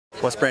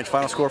West Branch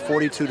final score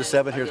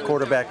 42-7. Here's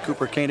quarterback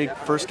Cooper Keonig.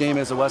 First game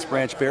as a West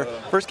Branch Bear.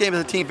 First game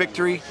as a team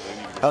victory.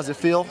 How's it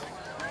feel?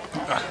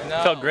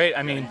 Felt great.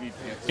 I mean,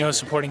 you know,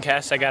 supporting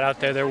cast, I got out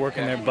there, they're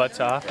working their butts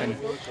off, and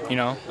you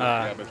know,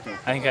 I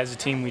think as a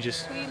team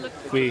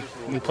we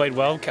played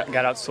well,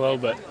 got out slow,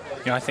 but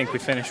you know, I think we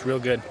finished real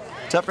good.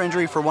 Tough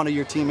injury for one of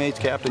your teammates,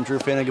 Captain Drew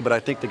Finnegan, but I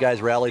think the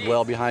guys rallied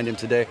well behind him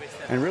today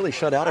and really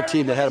shut out a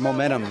team that had a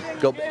momentum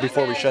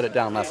before we shut it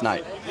down last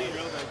night.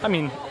 I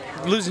mean,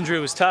 losing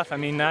Drew was tough. I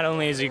mean, not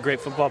only is he a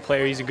great football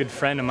player, he's a good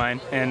friend of mine,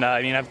 and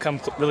I mean, I've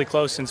come really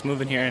close since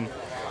moving here, and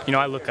you know,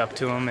 I look up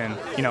to him, and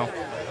you know,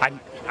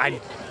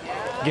 I'd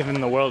give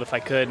him the world if I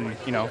could, and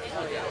you know,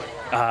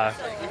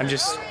 I'm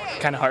just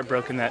kind of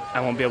heartbroken that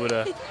I won't be able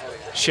to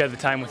share the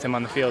time with him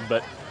on the field,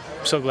 but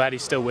I'm so glad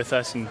he's still with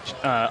us and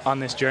on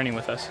this journey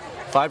with us.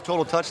 5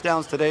 total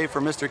touchdowns today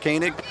for Mr.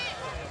 Koenig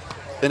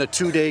in a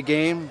 2-day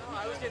game.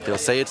 They'll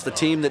say it's the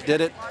team that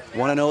did it.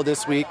 1-0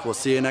 this week. We'll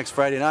see you next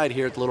Friday night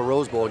here at the Little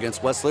Rose Bowl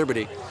against West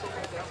Liberty.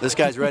 This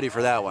guy's ready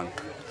for that one.